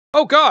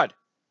Oh god!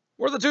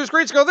 Where'd the two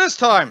screens go this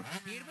time?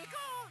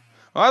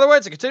 Either way,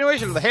 it's a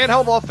continuation of the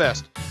Handheld Love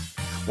Fest.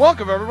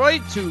 Welcome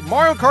everybody to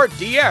Mario Kart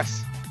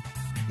DS.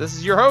 This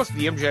is your host,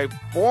 the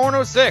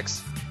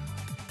MJ4106.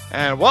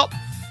 And well,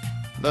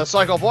 the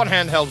cycle of one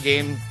handheld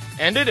game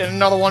ended and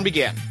another one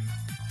began.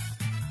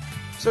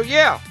 So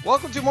yeah,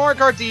 welcome to Mario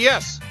Kart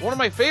DS, one of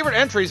my favorite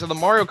entries of the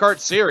Mario Kart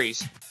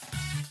series.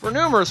 For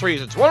numerous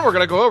reasons, one we're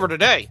going to go over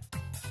today.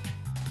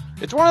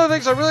 It's one of the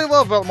things I really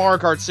love about the Mario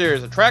Kart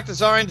series. The track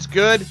design is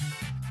good.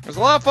 There's a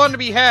lot of fun to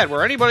be had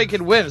where anybody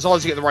can win as long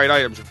as you get the right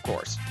items, of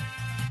course.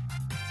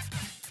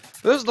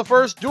 This is the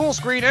first dual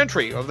screen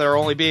entry of there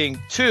only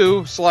being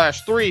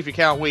 2/3 if you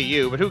count Wii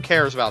U, but who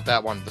cares about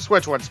that one? The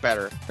Switch one's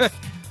better.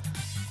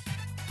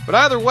 But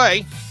either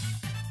way,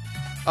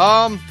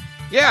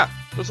 yeah,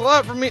 there's a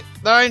lot for me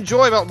that I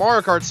enjoy about the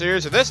Mario Kart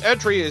series, and this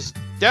entry is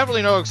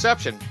definitely no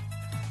exception.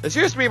 This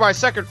used to be my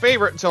second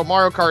favorite until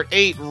Mario Kart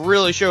 8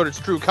 really showed its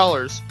true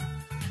colors.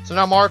 So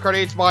now Mario Kart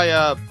 8's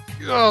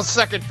my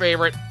second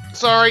favorite.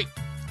 Sorry,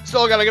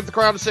 still gotta give the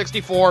crown to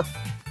 64.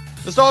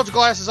 Nostalgia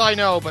glasses, I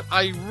know, but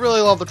I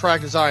really love the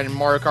track design in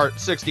Mario Kart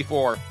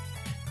 64.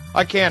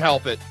 I can't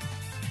help it.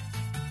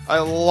 I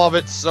love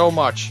it so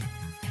much.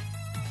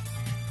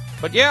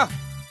 But yeah,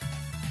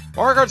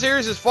 Mario Kart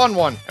series is a fun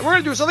one, and we're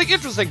gonna do something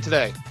interesting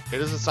today.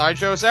 It is a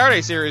Sideshow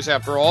Saturday series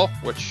after all,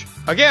 which,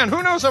 again,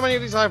 who knows how many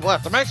of these I have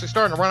left. I'm actually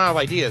starting to run out of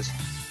ideas.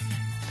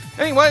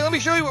 Anyway, let me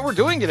show you what we're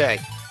doing today.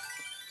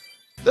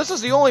 This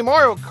is the only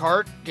Mario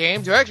Kart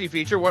game to actually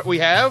feature what we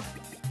have,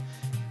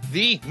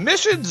 the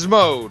Missions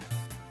mode.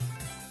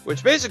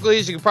 Which basically,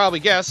 as you can probably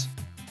guess,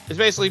 is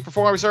basically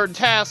performing certain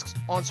tasks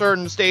on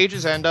certain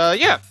stages and,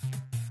 yeah,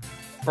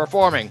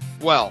 performing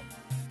well.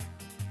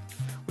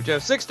 Which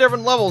have 6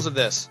 different levels of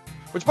this.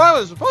 Which, by the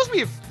way, is supposed to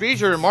be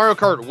featured in Mario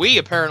Kart Wii,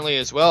 apparently,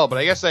 as well, but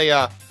I guess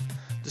they,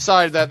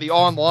 decided that the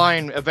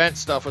online event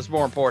stuff was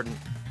more important.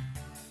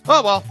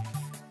 Oh, well.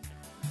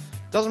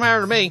 Doesn't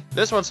matter to me.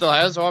 This one still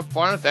has, so I'm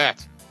fine with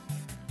that.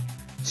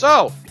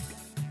 So,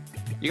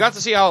 you got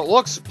to see how it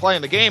looks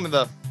playing the game in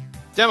the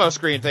demo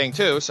screen thing,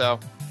 too, so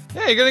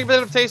yeah, you're getting a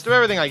bit of a taste of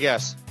everything, I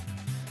guess.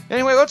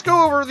 Anyway, let's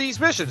go over these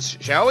missions,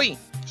 shall we?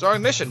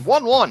 Starting mission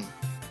 1-1.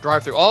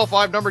 Drive through all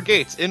 5 numbered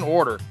gates in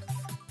order.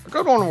 A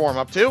good one to warm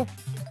up to.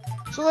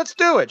 So let's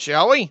do it,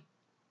 shall we?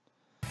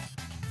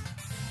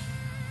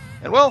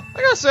 And well,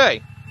 I gotta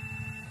say,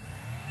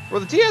 for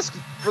the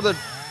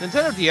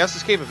Nintendo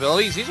DS's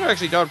capabilities, these are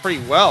actually done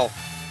pretty well.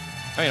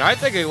 I mean, I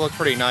think they look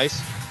pretty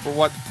nice for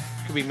what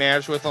could be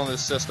managed with on this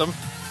system.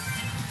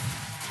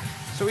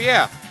 So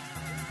yeah,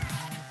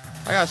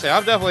 I gotta say,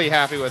 I'm definitely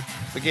happy with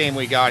the game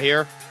we got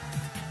here.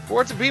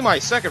 For it to be my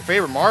second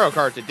favorite Mario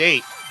Kart to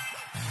date,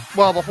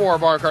 well, before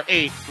Mario Kart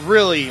 8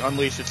 really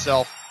unleashed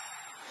itself.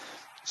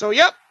 So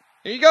yep,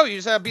 there you go, you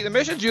just have to beat the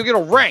missions, you get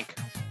a rank,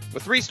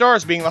 with 3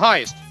 stars being the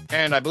highest,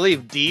 and I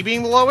believe D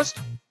being the lowest.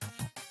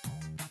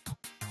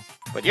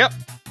 But yep,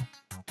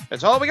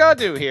 that's all we gotta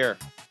do here.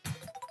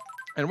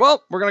 And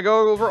well, we're gonna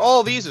go over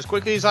all these as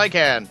quickly as I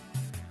can.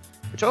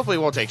 Which hopefully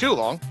won't take too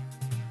long.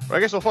 But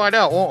I guess we'll find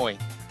out, won't we?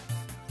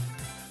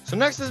 So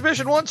next is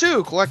mission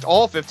 1-2, collect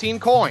all 15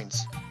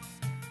 coins.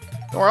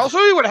 Or I'll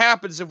show you what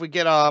happens if we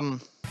get, yeah,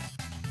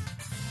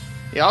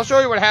 I'll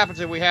show you what happens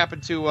if we happen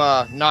to,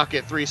 not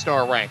get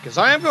 3-star rank. Because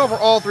I am going for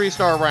all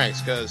 3-star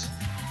ranks, because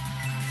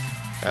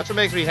that's what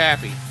makes me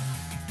happy.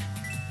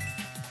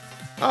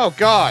 Oh,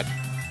 God.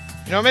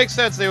 You know, it makes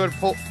sense they would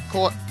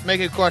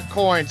make you collect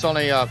coins on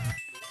a,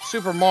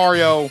 Super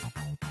Mario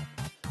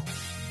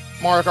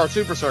Kart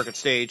Super Circuit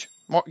stage.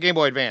 Game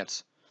Boy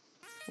Advance.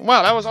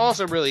 Wow, that was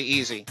also really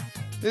easy.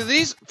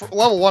 These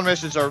level 1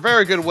 missions are a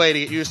very good way to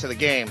get used to the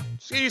game.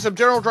 Just give you some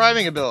general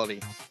driving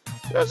ability.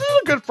 This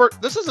isn't a good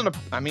first... This isn't a...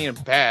 I mean,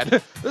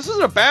 bad. This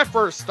isn't a bad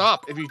first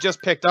stop if you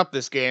just picked up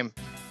this game.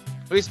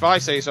 At least if I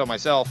say so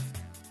myself.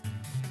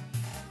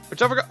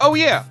 Which I forgot... Oh,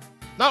 yeah.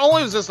 Not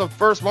only is this the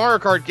first Mario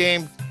Kart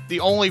game,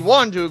 the only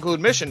one to include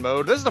mission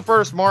mode, this is the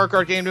first Mario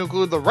Kart game to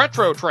include the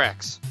retro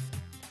tracks.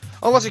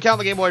 Unless you count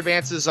the Game Boy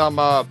Advance's,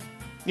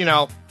 you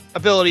know,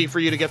 ability for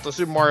you to get the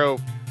Super Mario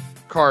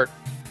Kart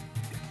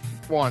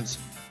ones.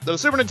 The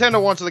Super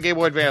Nintendo ones to the Game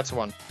Boy Advance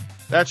one.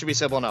 That should be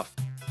simple enough.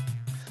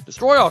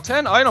 Destroy all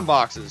 10 item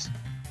boxes.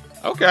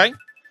 Okay.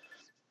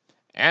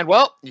 And,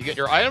 well, you get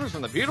your items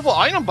from the beautiful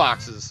item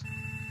boxes.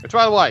 Which,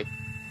 by the way,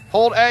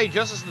 hold A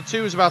just as the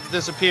 2 is about to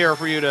disappear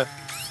for you to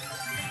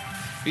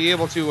be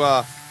able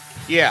to,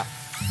 yeah,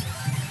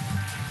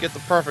 get the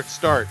perfect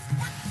start.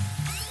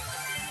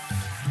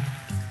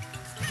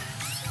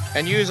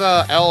 And use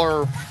L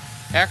or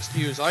X to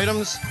use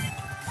items,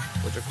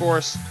 which of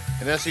course,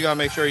 in this you gotta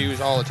make sure you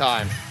use all the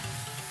time.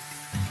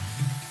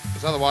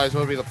 Because otherwise,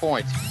 what would be the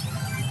point?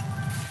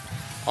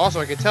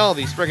 Also, I can tell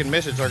these friggin'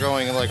 missions are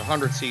going in like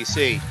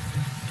 100cc.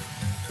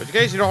 But in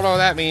case you don't know what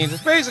that means,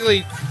 it's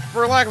basically,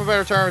 for lack of a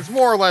better term, it's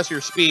more or less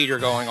your speed you're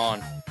going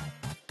on.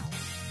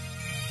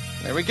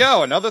 There we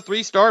go, another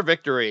 3-star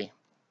victory.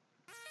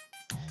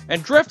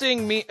 And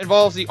drifting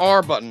involves the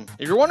R button.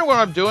 If you're wondering what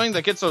I'm doing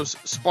that gets those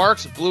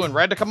sparks of blue and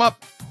red to come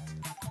up,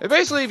 And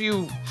basically, if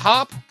you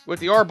hop with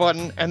the R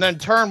button and then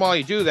turn while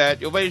you do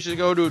that, you'll basically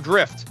go to a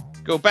drift.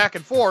 Go back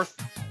and forth,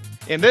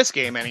 in this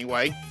game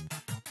anyway.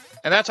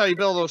 And that's how you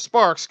build those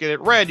sparks. Get it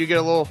red, you get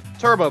a little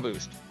turbo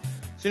boost.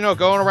 So, you know,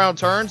 going around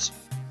turns,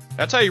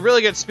 that's how you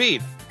really get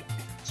speed.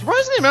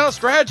 Surprisingly amount of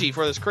strategy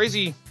for this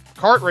crazy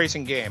kart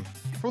racing game.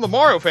 From the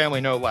Mario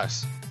family, no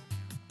less.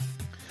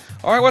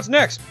 Alright, what's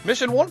next?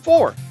 Mission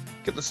 1-4.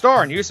 Get the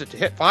star and use it to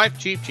hit 5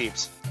 Cheep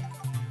Cheeps.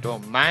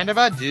 Don't mind if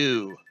I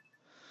do.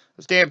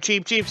 Those damn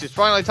Cheep Cheeps, it's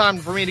finally time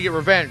for me to get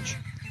revenge.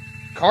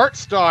 Kart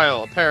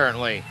style,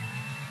 apparently.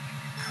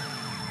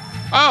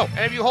 Oh,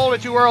 and if you hold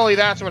it too early,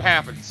 that's what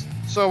happens.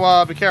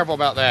 So, be careful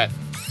about that.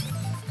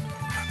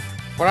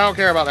 But I don't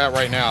care about that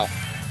right now.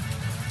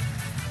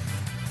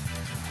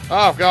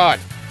 Oh, God.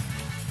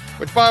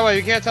 Which, by the way,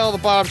 you can't tell the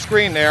bottom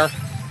screen there.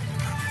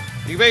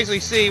 You basically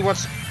see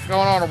what's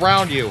going on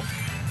around you.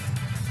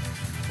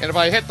 And if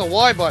I hit the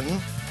Y button...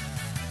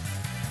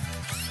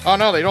 Oh,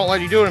 no, they don't let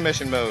you do it in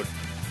mission mode.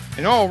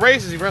 In normal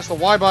races, you press the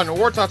Y button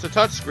or touch the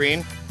touch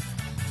screen.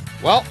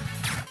 Well,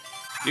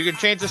 you can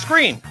change the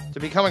screen to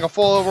becoming a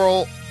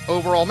full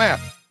overall map.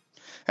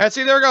 And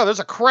see, there we go. There's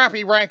a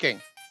crappy ranking.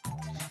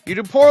 You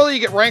do poorly, you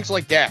get ranks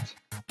like that.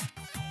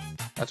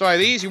 That's why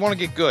these, you want to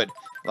get good.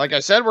 Like I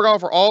said, we're going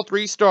for all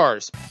 3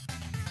 stars.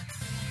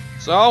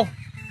 So,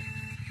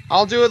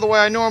 I'll do it the way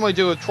I normally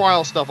do with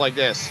trial stuff like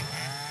this.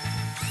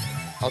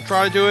 I'll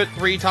try to do it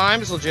 3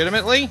 times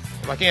legitimately.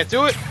 If I can't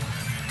do it,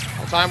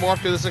 I'll time warp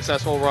to the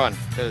successful run.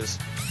 Because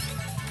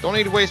don't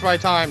need to waste my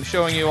time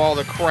showing you all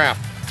the crap.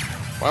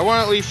 But I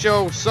want to at least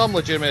show some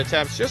legitimate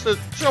attempts, just to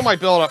show my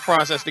build-up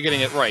process to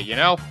getting it right, you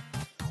know?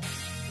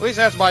 At least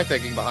that's my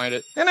thinking behind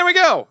it. And there we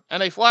go! And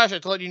they flash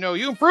it to let you know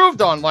you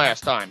improved on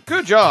last time.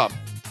 Good job!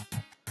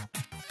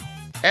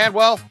 And,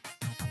 well,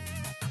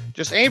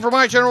 just aim for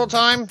my general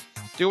time,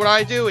 do what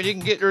I do, and you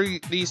can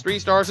get these 3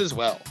 stars as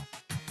well.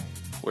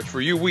 Which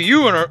for you Wii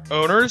U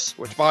owners,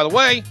 which, by the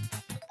way,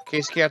 in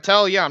case you can't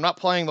tell, yeah, I'm not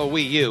playing the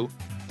Wii U.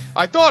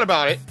 I thought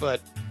about it,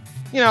 but,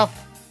 you know,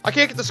 I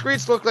can't get the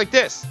screens to look like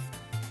this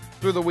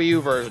through the Wii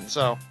U version,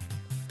 so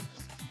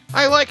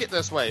I like it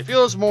this way. It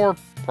feels more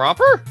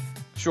proper?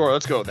 Sure,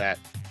 let's go with that.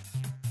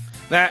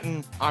 That,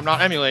 and I'm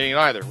not emulating it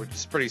either, which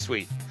is pretty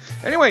sweet.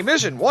 Anyway,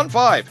 mission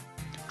 1-5.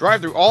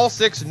 Drive through all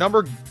 6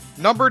 numbered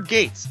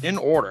gates in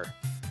order.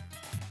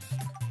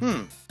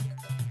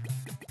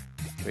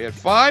 We had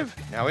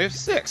 5, now we have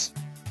 6.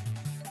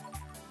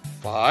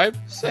 5,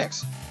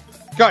 6.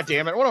 God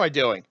damn it, what am I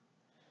doing?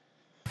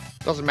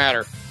 Doesn't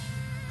matter.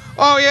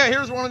 Oh yeah,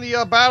 here's one of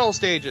the battle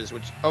stages,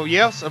 which, oh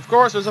yes, of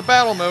course, there's a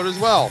battle mode as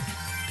well.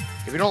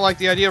 If you don't like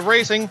the idea of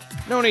racing,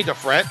 no need to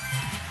fret.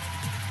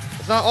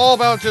 It's not all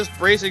about just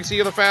racing, see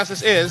who the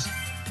fastest is.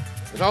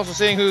 There's also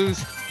seeing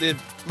who's the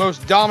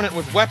most dominant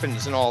with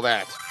weapons and all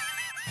that.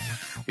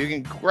 You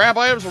can grab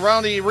items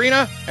around the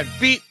arena and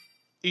beat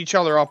each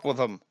other up with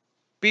them.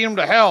 Beat them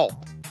to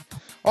hell.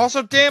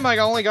 Also, damn, I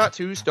only got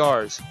 2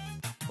 stars.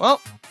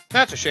 Well,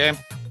 that's a shame.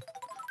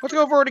 Let's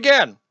go for it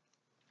again.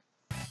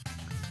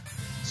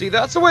 See,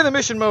 that's the way the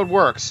mission mode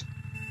works.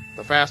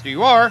 The faster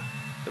you are,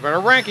 the better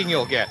ranking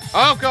you'll get.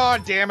 Oh,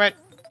 God damn it.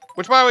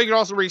 Which, by the way, you can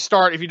also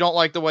restart if you don't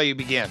like the way you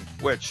begin.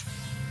 Which,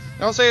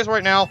 I'll say this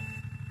right now.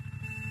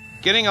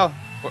 Getting a...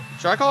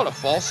 Should I call it a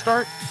false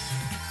start?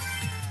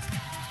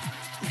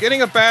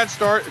 Getting a bad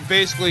start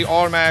basically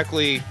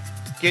automatically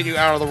get you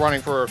out of the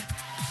running for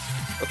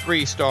a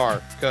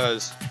 3-star.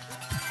 Because,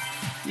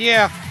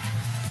 yeah,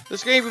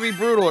 this game can be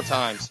brutal at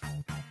times.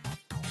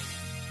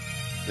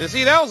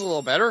 See, that was a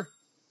little better.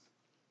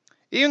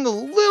 Even the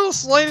little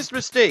slightest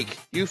mistake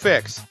you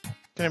fix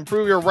can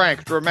improve your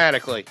rank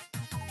dramatically.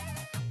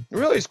 It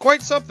really is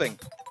quite something.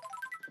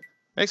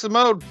 Makes the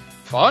mode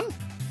fun?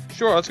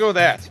 Sure, let's go with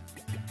that.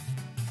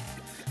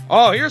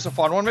 Oh, here's a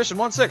fun one. Mission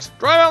 1-6.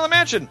 Drive out of the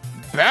mansion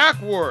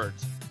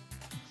backwards.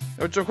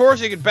 Which, of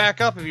course, you can back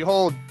up if you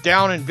hold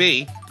down and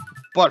B.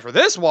 But for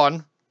this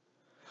one,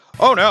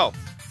 oh no.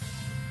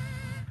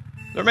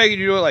 They're making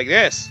you do it like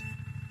this.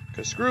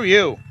 Because screw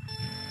you.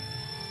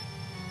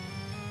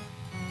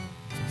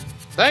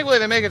 Thankfully,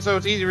 they make it so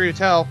it's easy for you to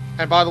tell.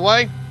 And by the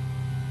way,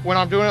 when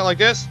I'm doing it like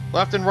this,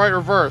 left and right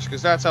reverse,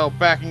 because that's how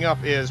backing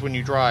up is when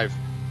you drive.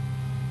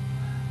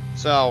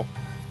 So,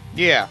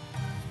 yeah.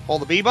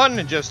 Hold the B button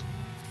and just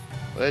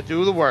let it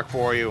do the work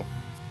for you.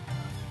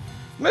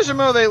 Mission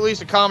mode, they at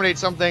least accommodate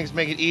some things,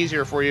 make it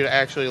easier for you to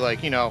actually,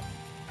 like, you know,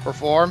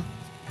 perform.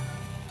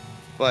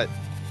 But,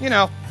 you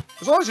know,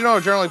 as long as you know how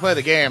to generally play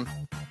the game,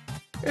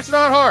 it's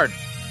not hard.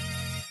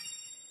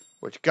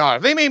 Which, God,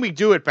 if they made me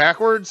do it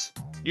backwards,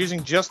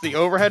 using just the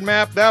overhead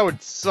map, that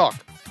would suck.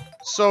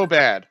 So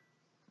bad.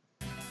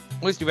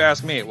 At least if you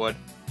ask me, it would.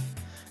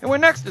 And what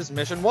next is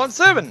mission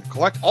 1-7.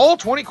 Collect all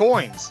 20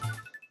 coins.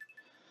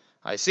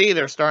 I see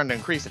they're starting to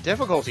increase the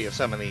difficulty of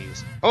some of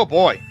these. Oh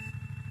boy.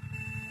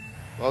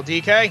 Well,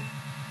 DK,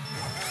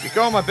 you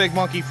go, my big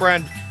monkey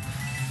friend.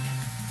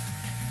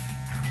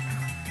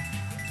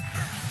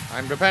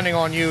 I'm depending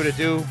on you to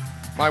do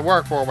my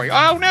work for me.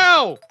 Oh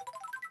no!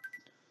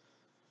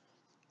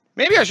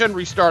 Maybe I shouldn't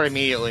restart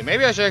immediately.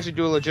 Maybe I should actually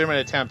do a legitimate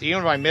attempt,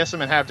 even if I miss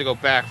them and have to go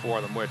back for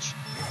them, which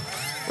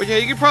yeah,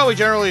 you can probably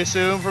generally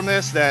assume from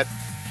this that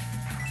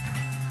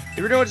if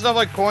you're doing stuff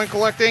like coin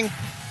collecting,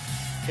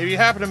 if you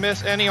happen to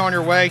miss any on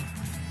your way,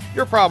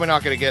 you're probably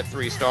not going to get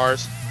 3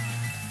 stars.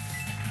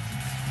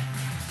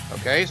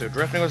 Okay, so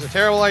drifting was a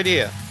terrible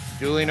idea.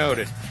 Duly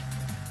noted.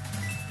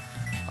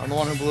 I'm the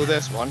one who blew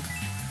this one.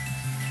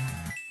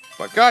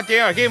 But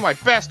goddamn, I gave my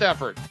best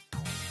effort.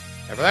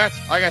 And for that,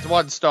 I got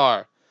 1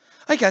 star.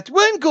 I got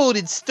 1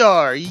 golden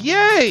star!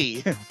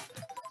 Yay!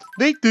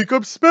 They think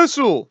I'm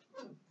special!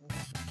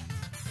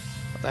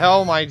 What the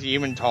hell am I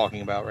even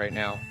talking about right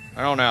now?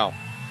 I don't know.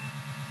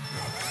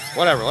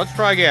 Whatever, let's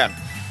try again.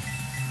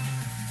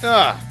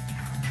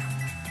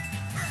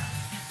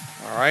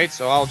 Alright,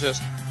 so I'll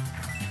just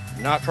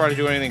not try to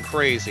do anything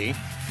crazy.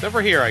 Except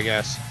for here, I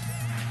guess.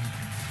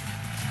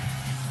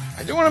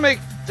 I do want to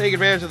take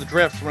advantage of the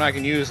drifts when I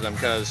can use them,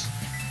 because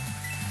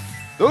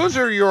those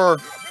are your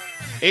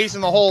ace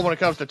in the hole when it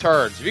comes to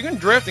turns. If you can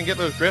drift and get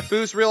those drift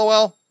boosts real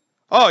well,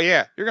 oh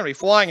yeah, you're going to be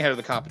flying ahead of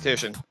the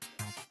competition.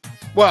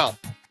 Well,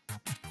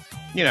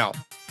 you know,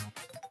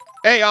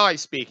 AI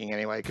speaking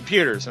anyway,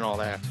 computers and all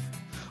that.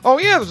 Oh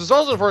yeah, this is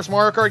also the first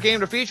Mario Kart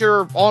game to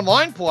feature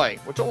online play,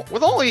 with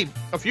only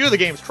a few of the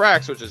game's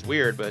tracks, which is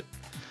weird, but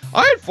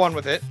I had fun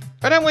with it.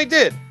 I definitely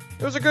did.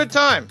 It was a good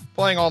time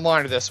playing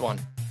online to this one.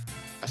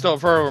 I still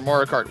prefer over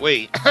Mario Kart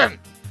Wii.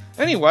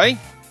 Anyway,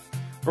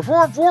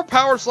 perform 4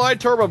 power slide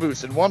turbo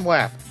boosts in 1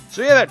 lap.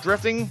 So yeah, that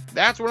drifting,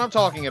 that's what I'm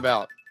talking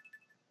about.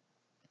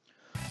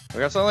 We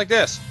got something like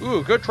this.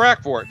 Ooh, good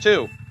track for it,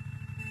 too.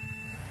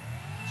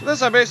 So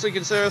this I basically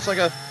consider this like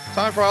a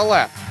time trial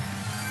lap.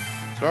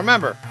 So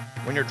remember,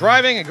 when you're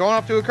driving and going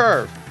up to a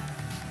curve,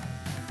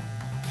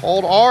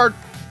 hold R,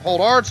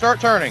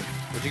 start turning.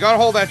 But you gotta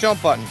hold that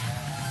jump button.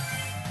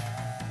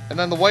 And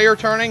then the way you're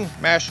turning,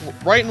 mash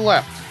right and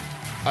left.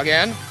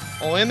 Again,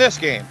 only in this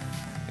game.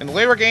 In the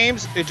later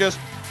games, it just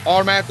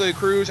automatically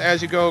accrues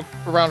as you go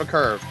around a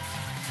curve.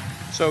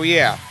 So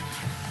yeah.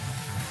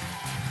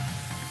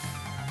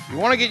 You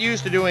want to get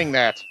used to doing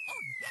that.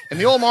 In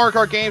the old Mario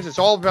Kart games, it's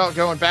all about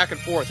going back and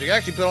forth. You can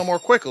actually pedal more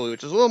quickly,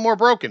 which is a little more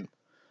broken.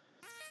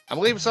 I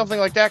believe something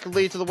like that could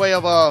lead to the way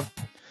of,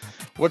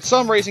 what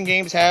some racing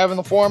games have in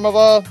the form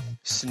of,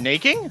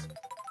 snaking?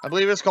 I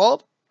believe it's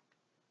called.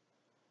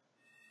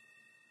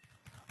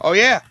 Oh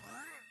yeah.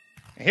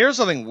 Here's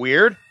something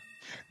weird.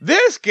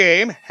 This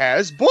game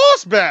has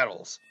boss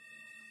battles!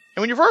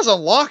 And when you first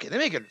unlock it, they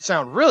make it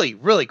sound really,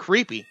 really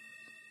creepy.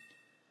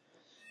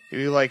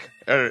 You're like,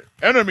 an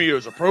enemy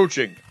is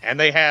approaching, and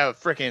they have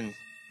frickin'...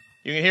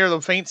 You can hear the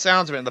faint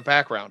sounds of it in the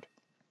background.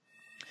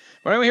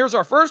 But anyway, here's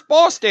our first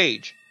boss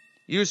stage.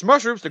 Use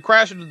mushrooms to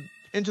crash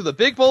into the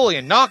big bully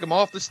and knock him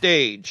off the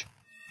stage.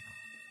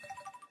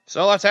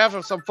 So let's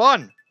have some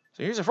fun.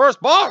 So here's the first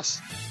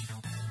boss.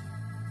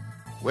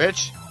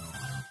 Which...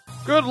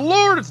 Good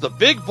lord, it's the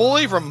big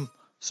bully from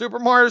Super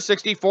Mario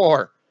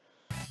 64.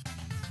 I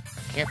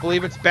can't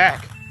believe it's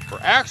back for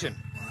action.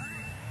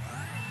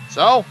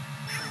 So...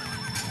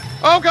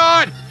 Oh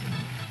god!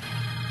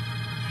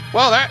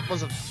 Well, that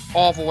was an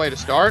awful way to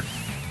start.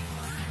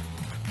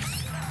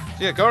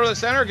 So yeah, go to the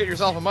center, get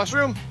yourself a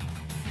mushroom.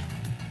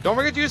 Don't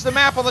forget to use the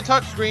map on the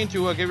touchscreen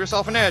to give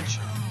yourself an edge.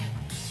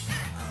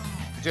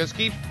 Just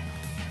keep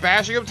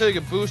bashing him until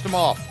you can boost him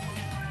off.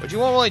 But you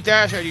won't really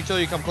dash at you until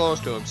you come close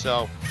to him,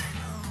 so...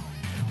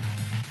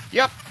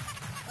 Yep.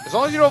 As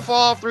long as you don't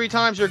fall off 3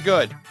 times, you're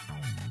good.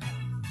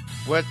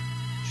 Which...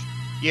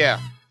 Yeah.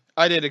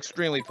 I did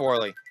extremely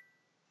poorly.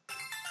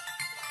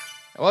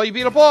 Well, you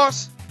beat a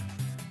boss.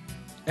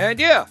 And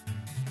yeah.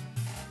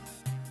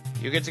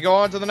 You get to go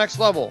on to the next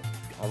level.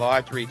 Although I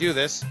have to redo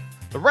this.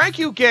 The rank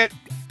you get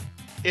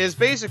is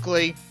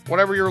basically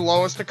whatever your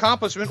lowest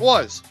accomplishment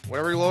was.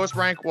 Whatever your lowest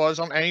rank was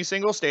on any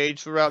single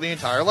stage throughout the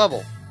entire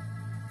level.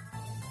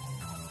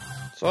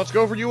 So let's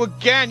go for you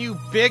again, you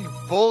big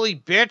bully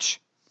bitch.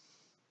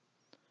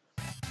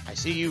 I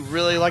see you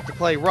really like to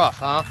play rough,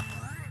 huh?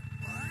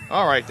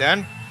 Alright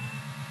then.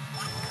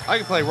 I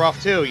can play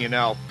rough too, you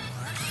know.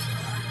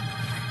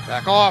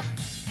 Back off.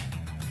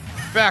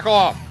 Back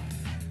off.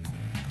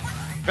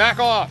 Back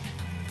off.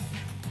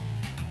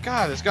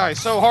 God, this guy is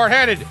so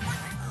hard-headed.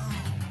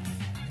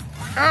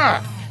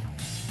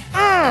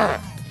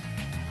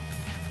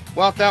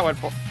 Well, that went...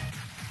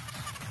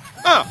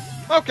 Oh,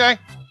 okay.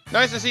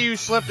 Nice to see you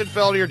slipped and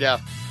fell to your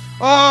death.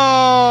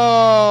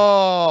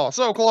 Oh,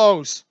 so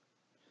close.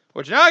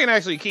 Which now I can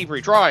actually keep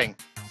retrying.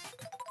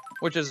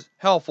 Which is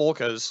helpful,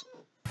 because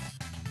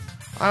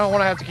I don't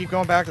want to have to keep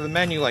going back to the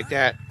menu like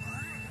that.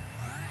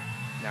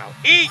 Now,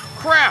 eat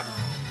crap!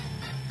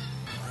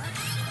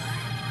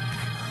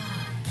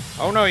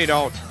 Oh, no, you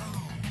don't.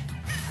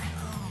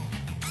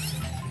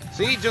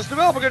 See, just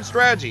develop a good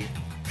strategy.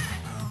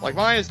 Like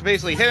mine is to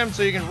basically hit him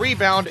so you can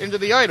rebound into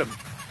the item.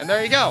 And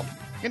there you go.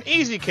 An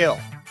easy kill.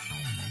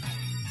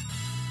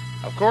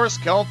 Of course,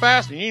 kill him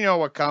fast and you know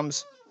what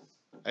comes.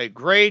 A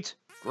great,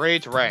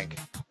 great rank.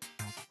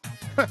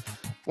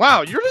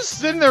 Wow, you're just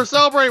sitting there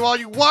celebrating while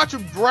you watch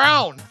him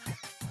drown.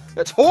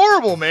 That's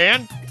horrible,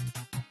 man.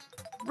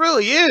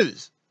 really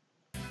is.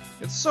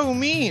 It's so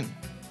mean.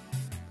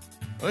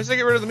 At least I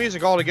get rid of the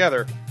music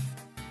altogether.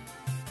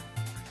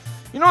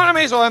 You know what? I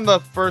may as well end the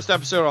first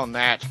episode on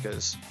that,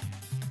 because,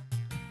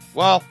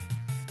 well,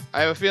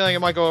 I have a feeling it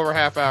might go over a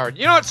half hour.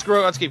 You know what? Screw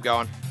it. Let's keep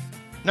going.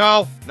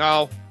 No.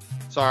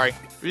 Sorry.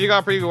 You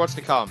got to preview what's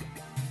to come.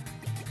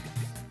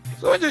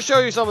 So let me just show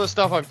you some of the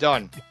stuff I've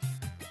done.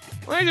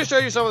 Let me just show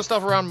you some of the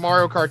stuff around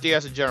Mario Kart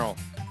DS in general.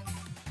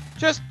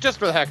 Just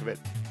for the heck of it.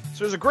 So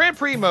there's a Grand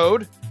Prix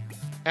mode,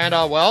 and,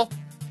 well,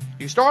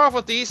 you start off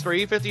with these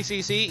three,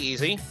 50cc,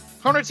 easy,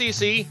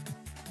 100cc,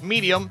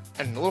 medium,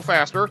 and a little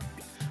faster,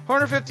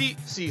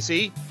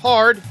 150cc,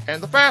 hard,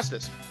 and the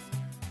fastest.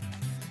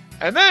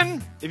 And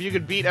then, if you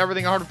could beat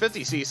everything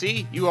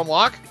 150cc, you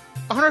unlock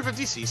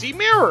 150cc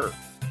mirror,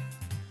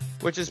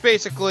 which is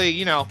basically,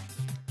 you know,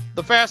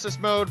 the fastest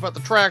mode, but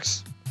the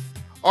tracks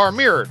are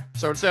mirrored.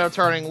 So instead of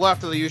turning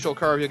left to the usual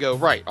curve, you go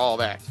right, all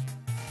that.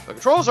 The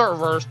controls are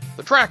reversed,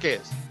 the track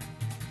is.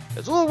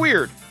 It's a little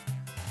weird.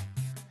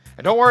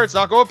 And don't worry, it's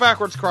not going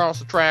backwards across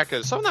the track,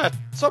 because some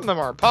of them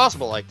are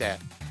impossible like that.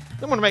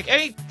 They don't make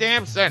any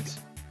damn sense.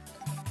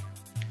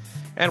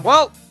 And,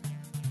 well,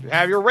 you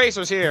have your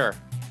racers here,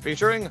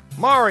 featuring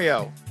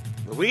Mario,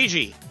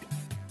 Luigi,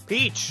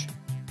 Peach,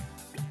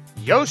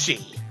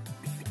 Yoshi,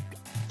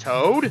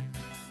 Toad,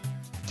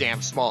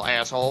 damn small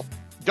asshole,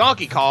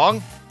 Donkey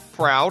Kong,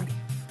 proud,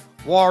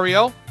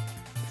 Wario,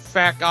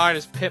 fat guy in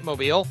his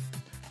Pitmobile,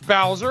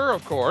 Bowser,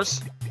 of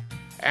course,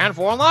 and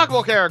 4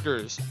 unlockable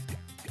characters.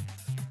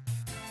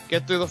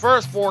 Get through the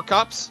first 4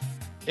 cups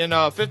in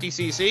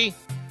 50cc,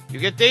 you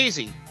get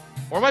Daisy.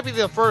 Or it might be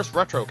the first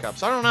retro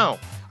cups, I don't know.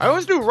 I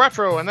always do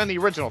retro and then the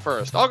original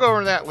first. I'll go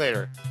into that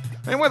later.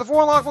 Anyway, the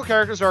 4 unlockable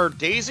characters are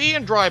Daisy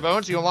and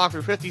Drybones. You unlock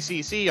through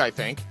 50cc, I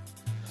think.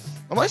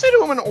 Unless I do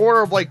them in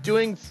order of, like,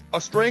 doing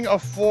a string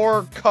of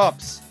 4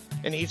 cups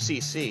in each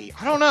CC.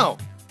 I don't know.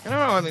 I don't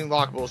know how the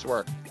unlockables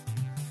work.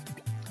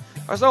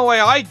 That's the way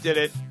I did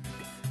it.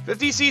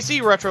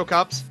 50cc retro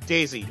cups,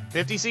 Daisy.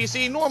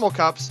 50cc normal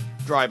cups,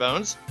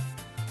 Drybones.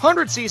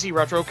 100cc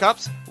retro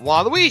cups,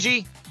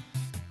 Waluigi.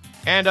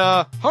 And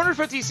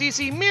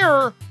 150cc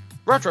mirror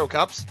retro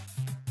cups,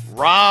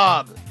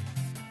 Rob.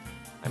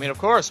 I mean, of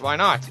course, why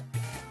not?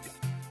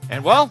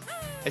 And, well,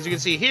 as you can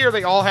see here,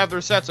 they all have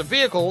their sets of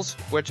vehicles,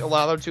 which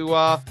allow them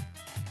to,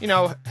 you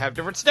know, have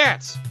different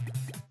stats.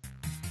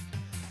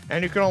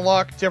 And you can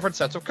unlock different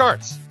sets of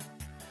karts.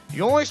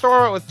 You only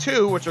start out with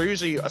 2, which are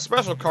usually a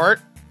special kart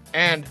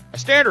and a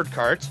standard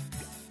kart,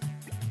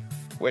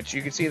 which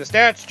you can see the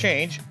stats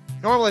change.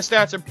 Normally,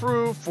 stats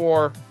improve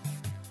for...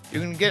 You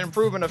can get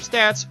improvement of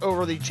stats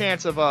over the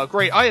chance of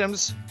great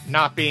items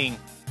not being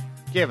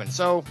given.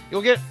 So,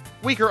 you'll get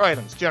weaker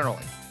items,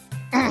 generally.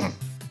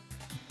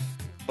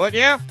 But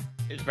yeah,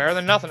 it's better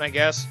than nothing, I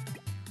guess.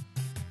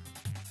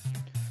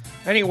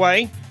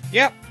 Anyway,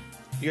 yep.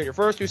 You get your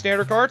first 2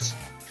 standard karts.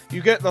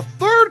 You get the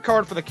 3rd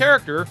card for the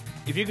character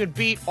if you can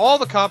beat all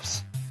the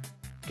cups,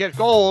 get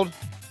gold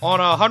on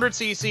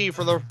 100cc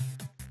for the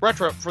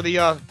retro, for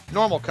the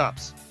normal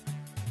cups.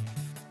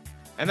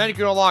 And then you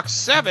can unlock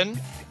 7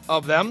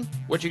 of them,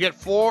 which you get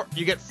 4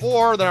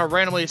 that are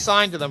randomly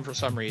assigned to them for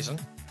some reason.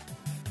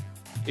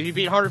 If you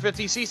beat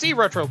 150cc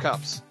retro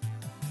cups.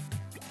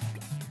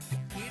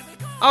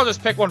 I'll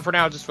just pick one for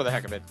now, just for the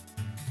heck of it.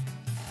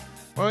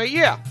 Well,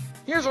 yeah,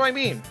 here's what I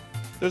mean.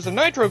 There's the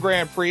Nitro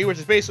Grand Prix, which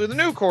is basically the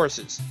new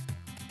courses.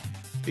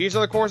 These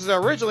are the courses that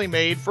were originally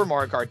made for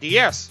Mario Kart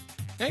DS.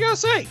 And I gotta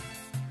say,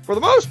 for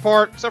the most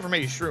part, except for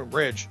maybe Shroom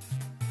Bridge,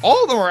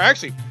 all of them are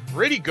actually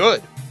pretty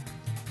good.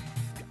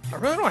 I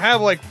really don't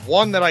have, like,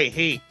 one that I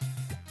hate.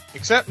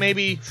 Except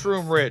maybe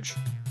Shroom Ridge.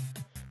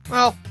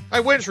 Well,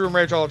 I win Shroom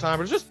Ridge all the time,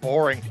 but it's just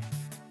boring.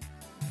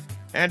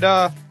 And,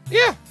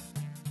 yeah.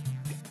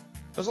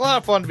 There's a lot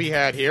of fun to be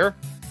had here.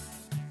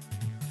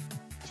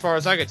 As far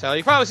as I can tell.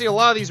 You probably see a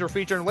lot of these were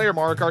featured in later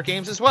Mario Kart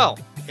games as well.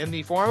 In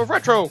the form of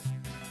Retro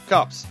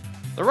Cups.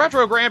 The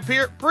Retro Grand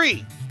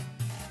Prix.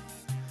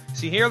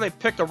 See here, they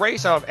picked a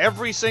race out of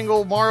every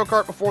single Mario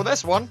Kart before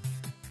this one.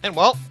 And,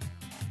 well,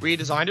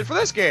 redesigned it for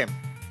this game.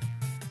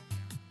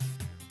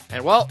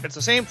 And, well, it's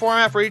the same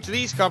format for each of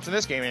these cups in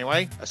this game,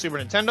 anyway. A Super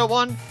Nintendo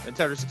one,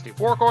 Nintendo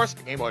 64 course,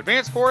 a Game Boy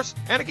Advance course,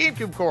 and a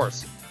GameCube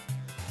course.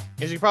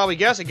 As you can probably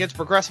guess, it gets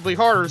progressively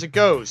harder as it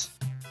goes.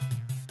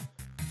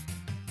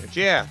 But,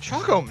 yeah,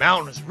 Choco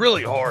Mountain is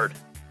really hard.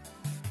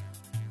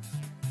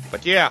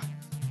 But, yeah.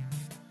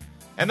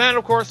 And then,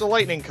 of course, the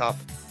Lightning Cup.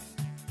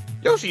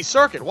 Yoshi's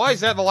Circuit, why is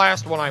that the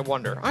last one, I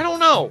wonder? I don't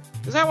know,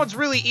 because that one's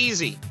really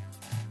easy.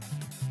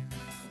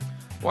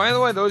 Well, by the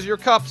way, those are your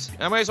cups.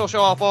 I might as well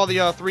show off all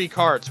the 3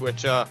 karts,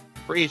 which,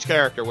 for each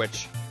character,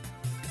 which...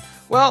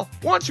 Well,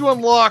 once you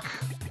unlock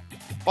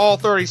all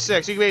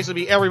 36, you can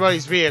basically be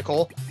everybody's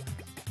vehicle,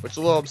 which is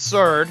a little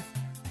absurd.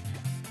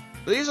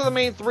 But these are the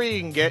main 3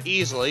 you can get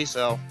easily,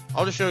 so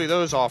I'll just show you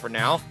those off for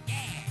now.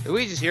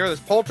 Luigi's here, this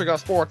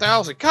Poltergust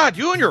 4000. God,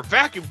 you and your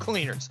vacuum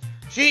cleaners!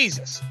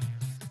 Jesus!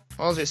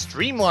 Well, there's a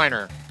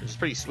Streamliner, which is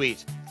pretty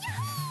sweet.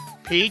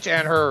 Peach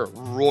and her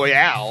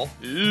Royale.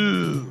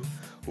 Ooh.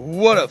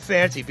 What a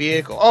fancy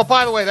vehicle. Oh,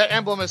 by the way, that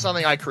emblem is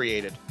something I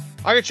created.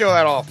 I could show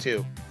that off,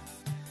 too.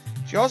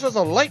 She also has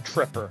a light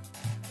tripper.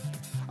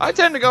 I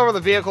tend to go over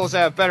the vehicles that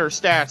have better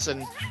stats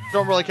and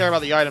don't really care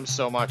about the items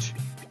so much.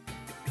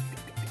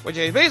 Which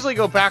you basically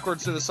go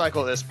backwards through the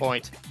cycle at this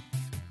point.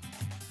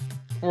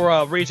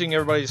 For reaching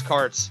everybody's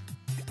carts.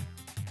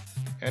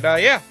 And,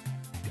 yeah.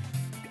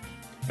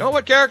 Know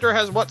what character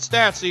has what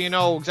stats so you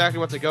know exactly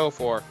what to go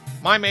for.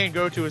 My main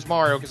go-to is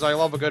Mario because I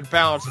love a good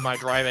balance in my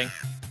driving.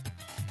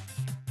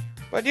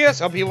 But yeah,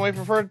 some people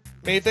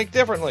may think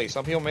differently.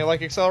 Some people may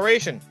like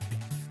acceleration.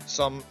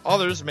 Some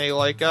others may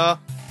like,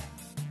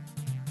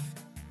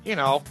 you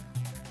know,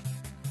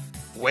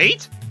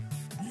 weight?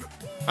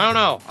 I don't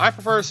know. I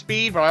prefer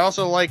speed, but I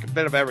also like a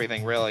bit of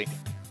everything, really.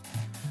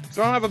 If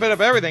I don't have a bit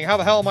of everything, how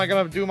the hell am I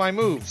going to do my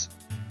moves?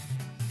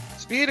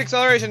 Speed,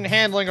 acceleration, and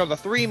handling are the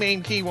three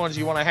main key ones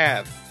you want to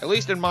have. At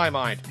least in my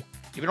mind.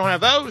 If you don't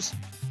have those,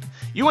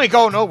 you ain't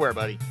going nowhere,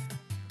 buddy.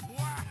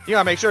 You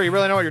gotta make sure you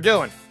really know what you're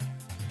doing.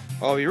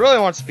 Well, if you really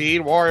want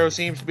speed, Wario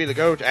seems to be the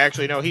go-to.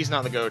 Actually, no, he's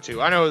not the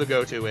go-to. I know who the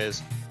go-to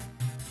is.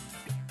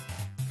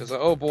 Because,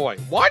 oh boy.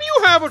 Why do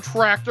you have a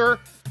tractor?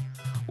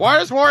 Why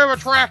does Wario have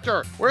a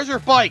tractor? Where's your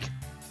bike?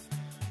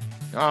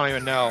 I don't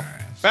even know.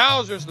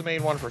 Bowser's the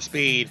main one for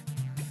speed.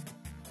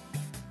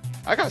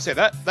 I gotta say,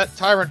 that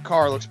Tyrant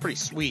car looks pretty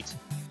sweet.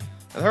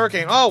 And the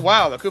Hurricane, oh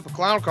wow, the Koopa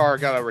Clown car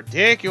got a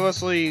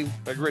ridiculous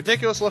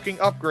looking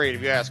upgrade,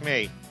 if you ask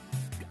me.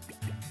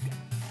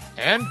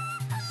 And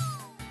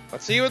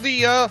let's see what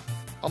the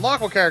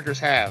unlockable characters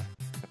have.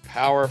 The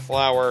Power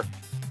Flower,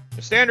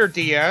 the standard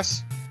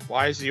DS.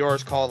 Why is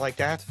yours called like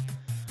that?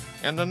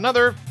 And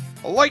another,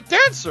 a Light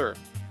Dancer.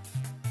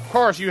 Of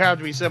course, you have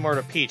to be similar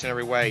to Peach in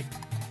every way.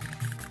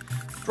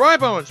 Dry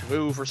Bones,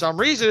 who for some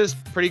reason is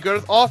pretty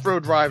good at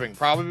off-road driving,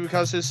 probably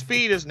because his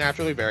speed is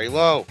naturally very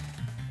low.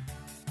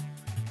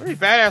 Pretty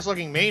badass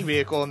looking main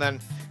vehicle, and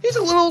then he's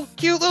a little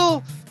cute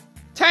little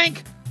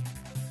tank.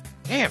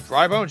 Damn,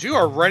 Dry Bones, you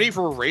are ready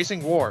for a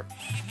racing war.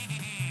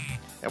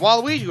 And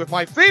Waluigi with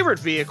my favorite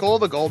vehicle,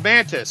 the Gold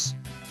Mantis.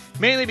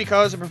 Mainly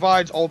because it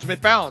provides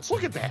ultimate balance.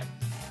 Look at that.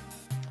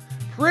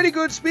 Pretty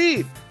good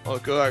speed. Well,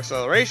 good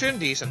acceleration,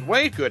 decent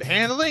weight, good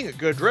handling, a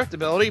good drift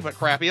ability, but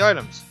crappy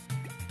items.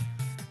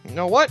 You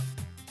know what?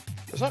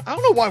 I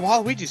don't know why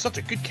Waluigi's such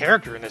a good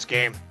character in this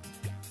game.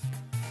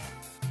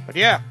 But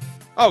yeah.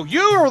 Oh,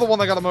 you were the one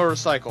that got the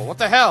motorcycle. What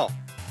the hell?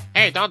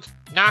 Hey, don't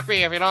knock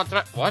me if you don't...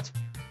 What?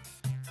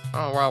 I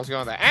don't know where I was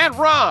going with that. And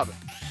Rob!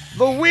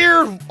 The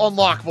weird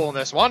unlockable in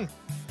this one.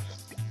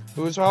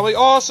 Who is probably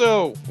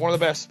also one of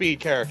the best speed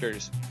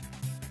characters.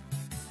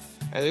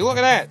 And look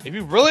at that. If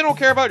you really don't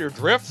care about your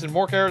drifts and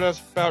more care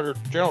about your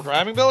general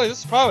driving ability, this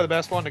is probably the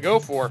best one to go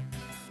for.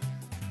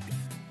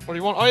 But if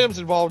you want items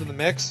involved in the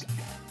mix,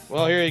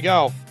 well, here you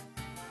go.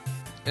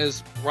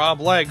 Is Rob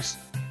Legs.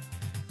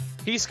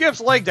 He skips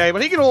leg day,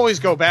 but he can always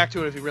go back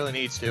to it if he really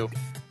needs to.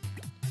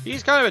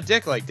 He's kind of a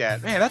dick like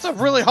that. Man, that's a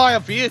really high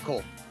up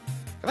vehicle.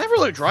 Can that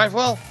really drive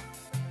well?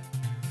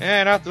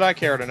 Not that I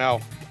care to know.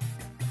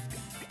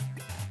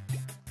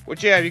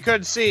 Which, yeah, if you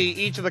couldn't see,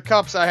 each of the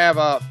cups I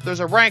have, there's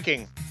a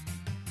ranking.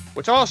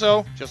 Which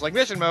also, just like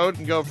mission mode,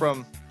 can go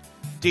from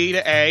D to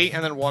A,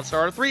 and then 1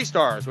 star to 3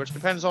 stars, which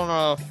depends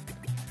on,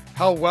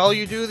 how well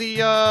you do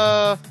the,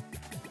 I'm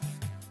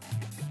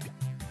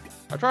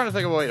trying to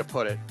think of a way to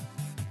put it.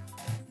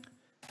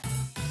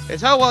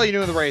 It's how well you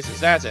do in the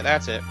races. That's it.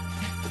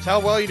 It's how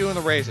well you do in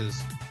the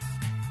races.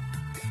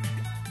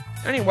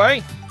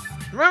 Anyway,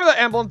 remember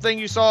the emblem thing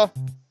you saw?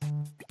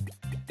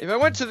 If I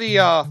went to the,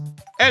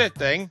 edit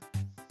thing,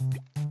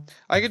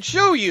 I could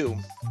show you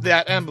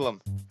that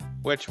emblem.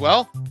 Which,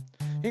 well,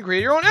 you can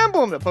create your own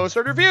emblem to post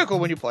on your vehicle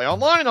when you play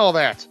online and all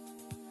that.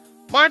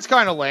 Mine's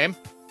kind of lame,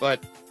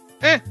 but,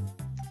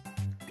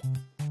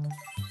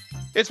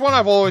 It's one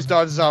I've always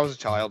done since I was a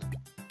child.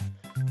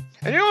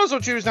 And you also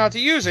choose not to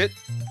use it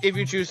if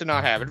you choose to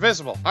not have it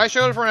visible. I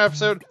showed it for an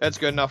episode, that's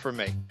good enough for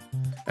me.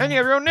 And you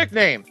have your own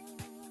nickname,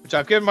 which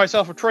I've given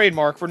myself a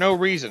trademark for no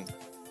reason.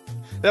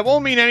 That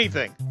won't mean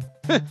anything.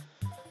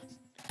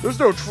 There's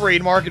no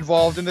trademark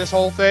involved in this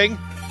whole thing.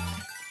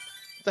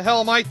 What the hell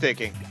am I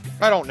thinking?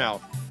 I don't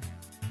know.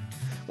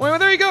 Well,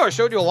 there you go. I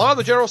showed you a lot of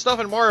the general stuff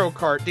in Mario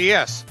Kart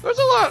DS.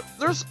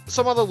 There's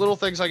some other little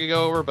things I could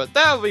go over, but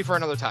that'll be for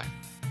another time.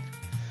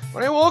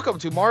 But hey, welcome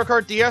to Mario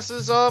Kart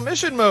DS's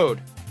mission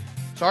mode.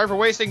 Sorry for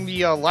wasting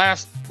the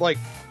last,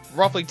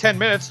 roughly 10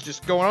 minutes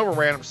just going over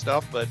random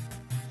stuff, but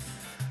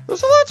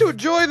there's a lot to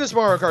enjoy in this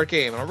Mario Kart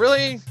game, and I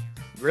really,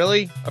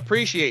 really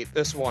appreciate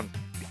this one.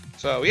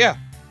 So, yeah,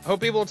 I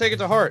hope people will take it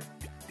to heart.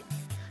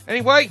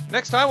 Anyway,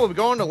 next time we'll be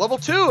going to level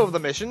 2 of the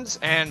missions,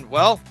 and,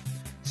 well,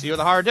 see what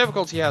the higher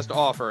difficulty has to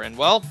offer. And,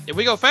 well, if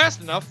we go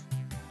fast enough,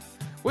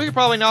 we could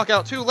probably knock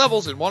out 2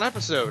 levels in one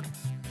episode.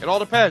 It all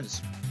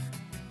depends.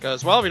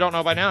 Because, well, if you don't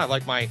know by now, I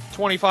like my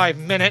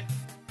 25-minute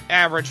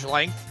average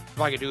length, if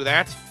I could do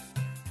that.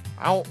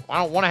 I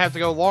don't want to have to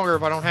go longer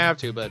if I don't have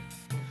to, but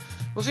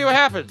we'll see what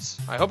happens.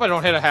 I hope I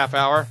don't hit a half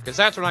hour, because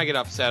that's when I get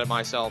upset at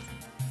myself.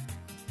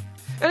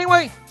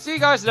 Anyway, see you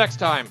guys next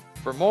time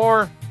for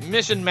more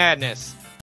Mission Madness.